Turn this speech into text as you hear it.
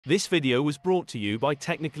This video was brought to you by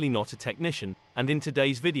Technically Not a Technician, and in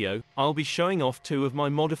today's video, I'll be showing off two of my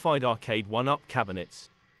modified Arcade 1-Up cabinets.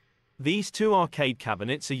 These two arcade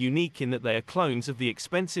cabinets are unique in that they are clones of the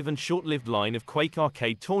expensive and short-lived line of Quake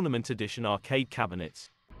Arcade Tournament Edition arcade cabinets.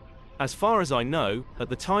 As far as I know, at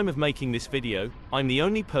the time of making this video, I'm the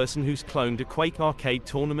only person who's cloned a Quake Arcade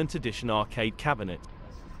Tournament Edition arcade cabinet.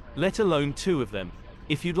 Let alone two of them.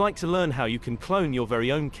 If you'd like to learn how you can clone your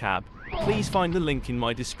very own cab, please find the link in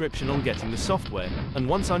my description on getting the software, and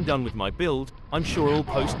once I'm done with my build, I'm sure I'll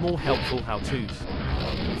post more helpful how-tos.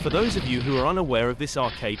 For those of you who are unaware of this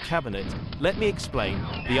arcade cabinet, let me explain.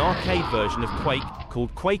 The arcade version of Quake,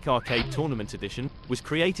 called Quake Arcade Tournament Edition, was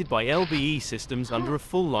created by LBE Systems under a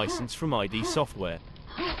full license from ID Software.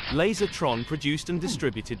 Laser-tron produced and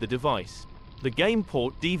distributed the device. The game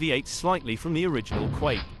port deviates slightly from the original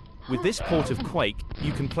Quake. With this port of Quake,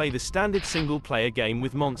 you can play the standard single-player game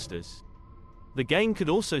with monsters. The game could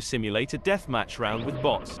also simulate a deathmatch round with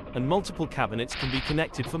bots, and multiple cabinets can be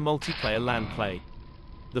connected for multiplayer LAN play.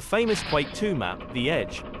 The famous Quake 2 map, The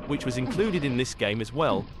Edge, which was included in this game as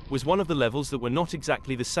well, was one of the levels that were not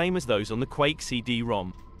exactly the same as those on the Quake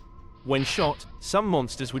CD-ROM. When shot, some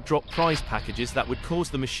monsters would drop prize packages that would cause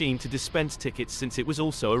the machine to dispense tickets since it was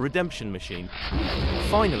also a redemption machine.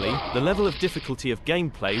 Finally, the level of difficulty of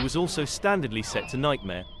gameplay was also standardly set to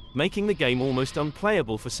Nightmare, making the game almost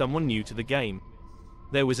unplayable for someone new to the game.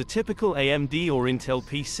 There was a typical AMD or Intel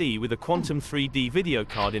PC with a Quantum 3D video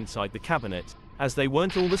card inside the cabinet, as they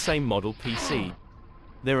weren't all the same model PC.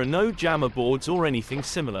 There are no jammer boards or anything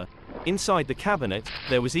similar. Inside the cabinet,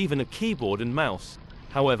 there was even a keyboard and mouse.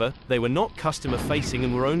 However, they were not customer-facing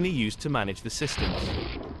and were only used to manage the systems.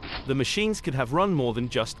 The machines could have run more than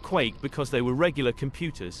just Quake because they were regular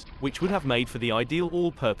computers, which would have made for the ideal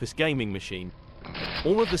all-purpose gaming machine.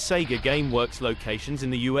 All of the Sega GameWorks locations in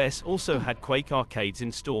the US also had Quake arcades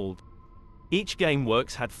installed. Each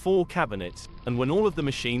GameWorks had 4 cabinets, and when all of the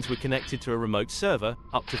machines were connected to a remote server,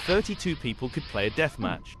 up to 32 people could play a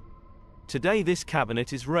deathmatch. Today this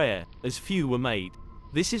cabinet is rare, as few were made.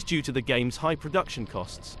 This is due to the game's high production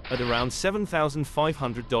costs, at around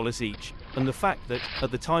 $7,500 each, and the fact that,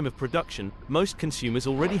 at the time of production, most consumers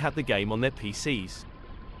already had the game on their PCs,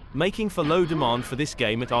 making for low demand for this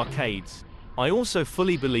game at arcades. I also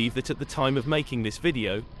fully believe that at the time of making this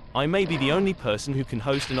video, I may be the only person who can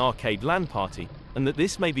host an arcade LAN party, and that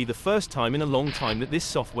this may be the first time in a long time that this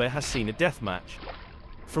software has seen a deathmatch.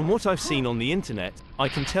 From what I've seen on the internet, I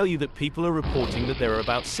can tell you that people are reporting that there are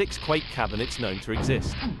about 6 Quake cabinets known to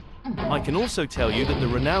exist. I can also tell you that the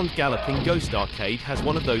renowned Galloping Ghost Arcade has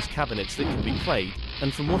one of those cabinets that can be played,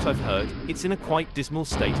 and from what I've heard, it's in a quite dismal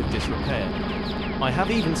state of disrepair. I have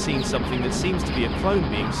even seen something that seems to be a clone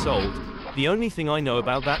being sold. The only thing I know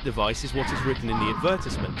about that device is what is written in the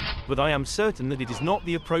advertisement, but I am certain that it is not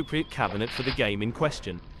the appropriate cabinet for the game in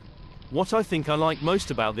question. What I think I like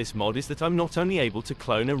most about this mod is that I'm not only able to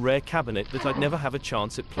clone a rare cabinet that I'd never have a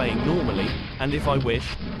chance at playing normally, and if I wish,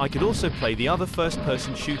 I could also play the other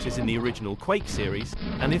first-person shooters in the original Quake series,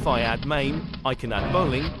 and if I add Mame, I can add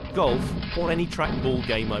bowling, golf, or any trackball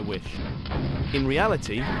game I wish. In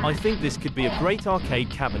reality, I think this could be a great arcade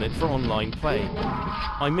cabinet for online play.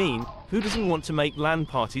 I mean, who doesn't want to make LAN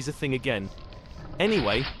parties a thing again?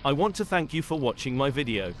 Anyway, I want to thank you for watching my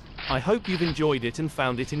video. I hope you've enjoyed it and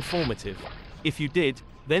found it informative. If you did,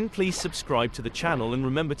 then please subscribe to the channel and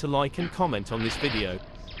remember to like and comment on this video.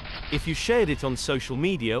 If you shared it on social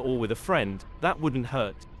media or with a friend, that wouldn't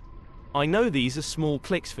hurt. I know these are small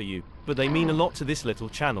clicks for you, but they mean a lot to this little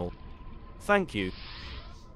channel. Thank you.